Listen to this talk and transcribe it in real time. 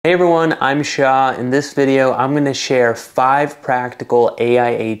Hey everyone, I'm Shah. In this video, I'm going to share 5 practical AI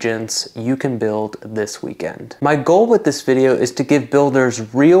agents you can build this weekend. My goal with this video is to give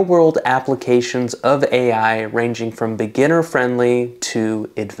builders real-world applications of AI ranging from beginner-friendly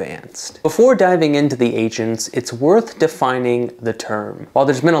to advanced. Before diving into the agents, it's worth defining the term. While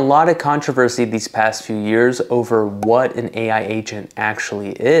there's been a lot of controversy these past few years over what an AI agent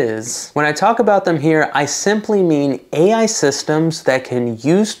actually is, when I talk about them here, I simply mean AI systems that can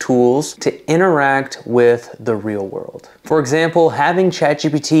use tools to interact with the real world. For example, having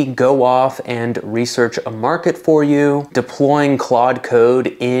ChatGPT go off and research a market for you, deploying Claude code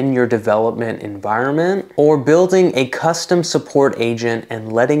in your development environment, or building a custom support agent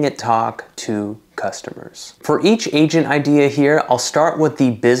and letting it talk to customers. For each agent idea here, I'll start with the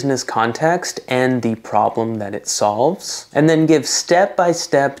business context and the problem that it solves, and then give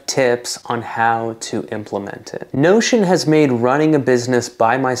step-by-step tips on how to implement it. Notion has made running a business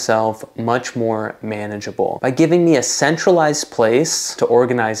by myself much more manageable by giving me a centralized place to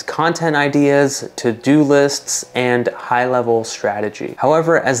organize content ideas, to-do lists, and high-level strategy.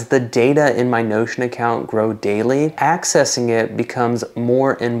 However, as the data in my Notion account grow daily, accessing it becomes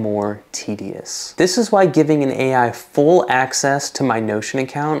more and more tedious. This is why giving an AI full access to my Notion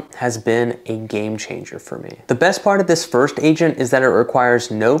account has been a game changer for me. The best part of this first agent is that it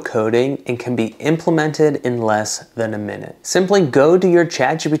requires no coding and can be implemented in less than a minute. Simply go to your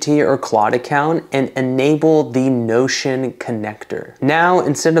ChatGPT or Claude account and enable the Notion connector. Now,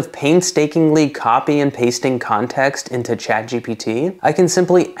 instead of painstakingly copy and pasting context into ChatGPT, I can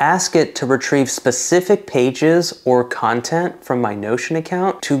simply ask it to retrieve specific pages or content from my Notion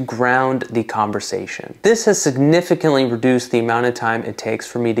account to ground the conversation. This has significantly reduced the amount of time it takes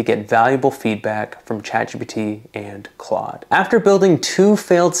for me to get valuable feedback from ChatGPT and Claude. After building 2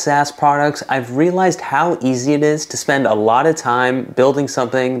 failed SaaS products, I've realized how easy it is to spend a lot of time building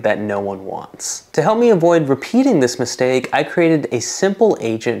something that no one wants. To help me avoid repeating this mistake, I created a simple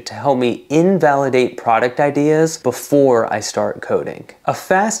agent to help me invalidate product ideas before I start coding. A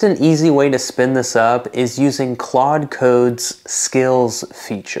fast and easy way to spin this up is using Claude Code's skills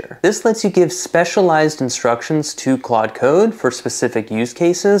feature. This lets you give specialized instructions to Claude Code for specific use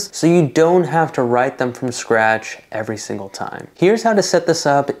cases, so you don't have to write them from scratch every single time. Here's how to set this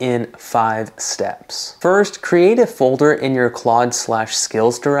up in 5 steps. First, create a folder in your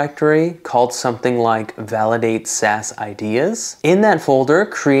Claude/skills directory called something like validate SaaS ideas. In that folder,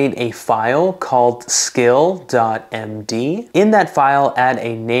 create a file called skill.md. In that file, add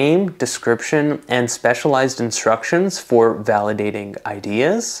a name, description, and specialized instructions for validating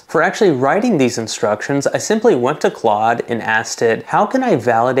ideas. For actually writing these instructions, I simply went to Claude and asked it, how can I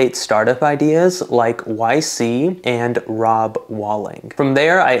validate startup ideas like YC and Rob Walling? From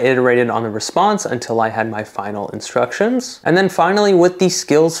there, I iterated on the response until I had my final instructions. And then finally, with the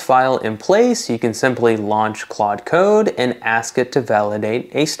skills file in place, you can simply launch Claude Code and ask it to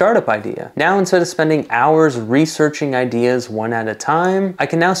validate a startup idea. Now, instead of spending hours researching ideas one at a time, I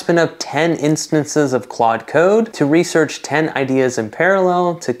can now spin up 10 instances of Claude Code to research 10 ideas in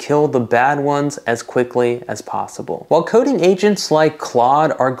parallel to kill the bad ones as quickly as possible. While coding agents like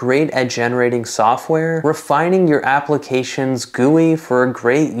Claude are great at generating software, refining your application's GUI for a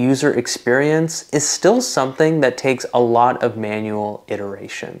great user experience is still something that takes a lot of manual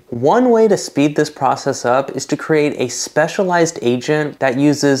iteration. One way to speed this process up is to create a specialized agent that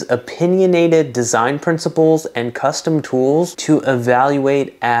uses opinionated design principles and custom tools to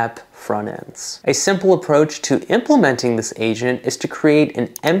evaluate app front ends. A simple approach to implementing this agent is to create an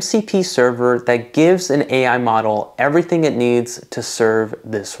MCP server that gives an AI model everything it needs to serve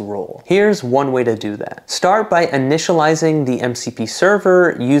this role. Here's one way to do that. Start by initializing the MCP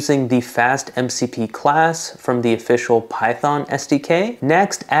server using the FastMCP class from the official Python SDK.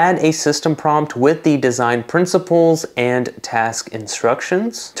 Next, add a system prompt with the design principles and task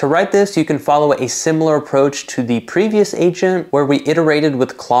instructions. To write this, you can follow a similar approach to the previous agent where we iterated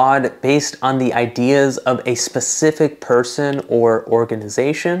with Claude based on the ideas of a specific person or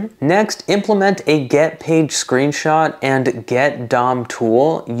organization. Next, implement a get page screenshot and get DOM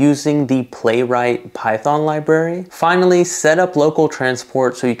tool using the Playwright Python library. Finally, set up local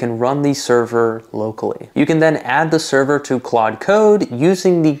transport so you can run the server locally. You can then add the server to Claude Code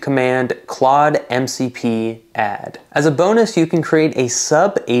using the command claude mcp add. As a bonus, you can create a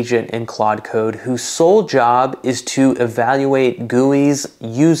sub-agent in Claude Code whose sole job is to evaluate GUIs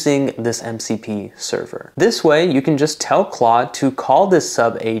using this MCP server. This way, you can just tell Claude to call this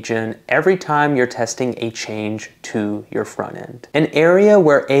sub-agent every time you're testing a change to your front end. An area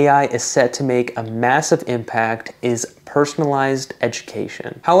where AI is set to make a massive impact is personalized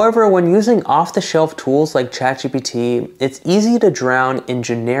education. However, when using off-the-shelf tools like ChatGPT, it's easy to drown in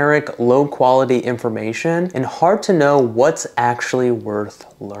generic, low-quality information and hard to know what's actually worth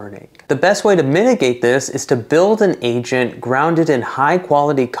learning. The best way to mitigate this is to build an agent grounded in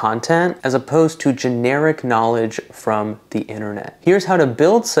high-quality content as opposed to generic knowledge from the internet. Here's how to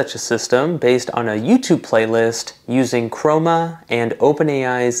build such a system based on a YouTube playlist using Chroma and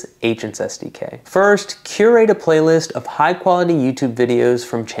OpenAI's Agents SDK. First, curate a playlist of high-quality YouTube videos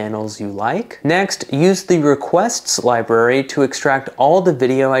from channels you like. Next, use the requests library to extract all the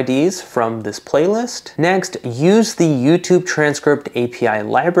video IDs from this playlist. Next, use the YouTube transcript API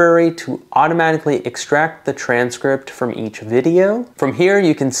library to automatically extract the transcript from each video. From here,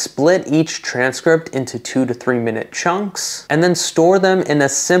 you can split each transcript into 2 to 3 minute chunks and then store them in a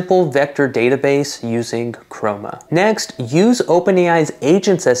simple vector database using Chroma. Next, use OpenAI's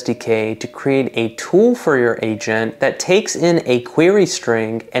Agents SDK to create a tool for your agent that takes in a query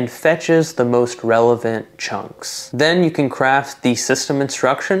string and fetches the most relevant chunks. Then you can craft the system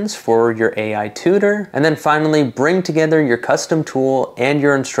instructions for your AI tutor, and then finally bring together your custom tool and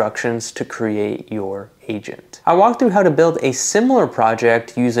your instructions to create your agent. I walked through how to build a similar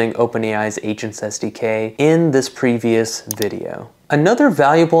project using OpenAI's Agents SDK in this previous video. Another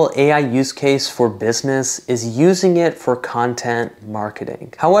valuable AI use case for business is using it for content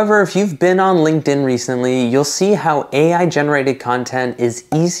marketing. However, if you've been on LinkedIn recently, you'll see how AI-generated content is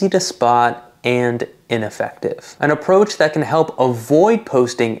easy to spot and ineffective. An approach that can help avoid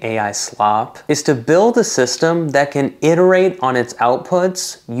posting AI slop is to build a system that can iterate on its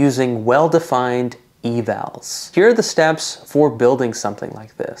outputs using well-defined evals. Here are the steps for building something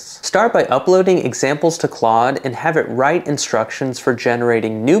like this. Start by uploading examples to Claude and have it write instructions for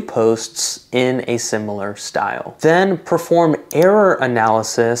generating new posts in a similar style. Then perform error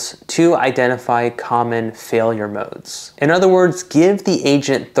analysis to identify common failure modes. In other words, give the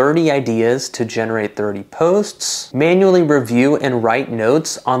agent 30 ideas to generate 30 posts, manually review and write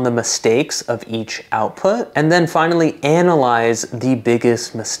notes on the mistakes of each output, and then finally analyze the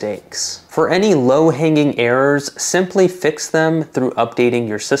biggest mistakes. For any low-hanging errors, simply fix them through updating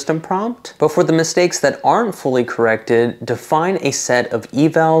your system prompt. But for the mistakes that aren't fully corrected, define a set of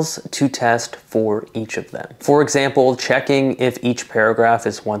evals to test for each of them. For example, checking if each paragraph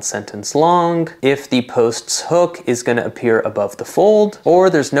is 1 sentence long, if the post's hook is going to appear above the fold, or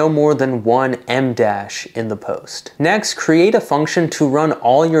there's no more than 1 em dash in the post. Next, create a function to run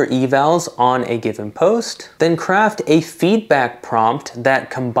all your evals on a given post. Then craft a feedback prompt that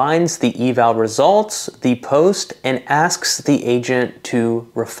combines the eval results, the post, and asks the agent to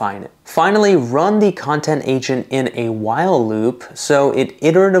refine it. Finally, run the content agent in a while loop so it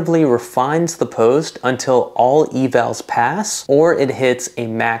iteratively refines the post until all evals pass or it hits a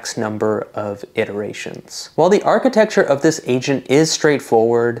max number of iterations. While the architecture of this agent is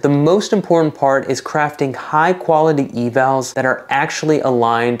straightforward, the most important part is crafting high quality evals that are actually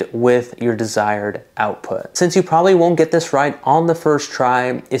aligned with your desired output. Since you probably won't get this right on the first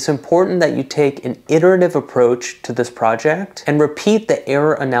try, it's important that you take an iterative approach to this project and repeat the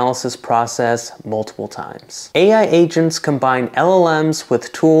error analysis process multiple times. AI agents combine LLMs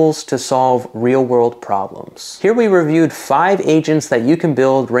with tools to solve real-world problems. Here we reviewed 5 agents that you can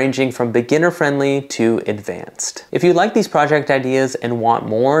build ranging from beginner-friendly to advanced. If you like these project ideas and want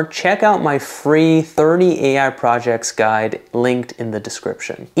more, check out my free 30 AI projects guide linked in the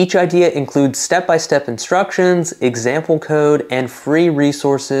description. Each idea includes step-by-step instructions, example code, and free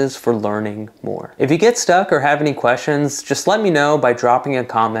resources for learning more. If you get stuck or have any questions, just let me know by dropping a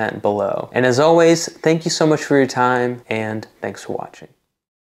comment below. And as always, thank you so much for your time, and thanks for watching.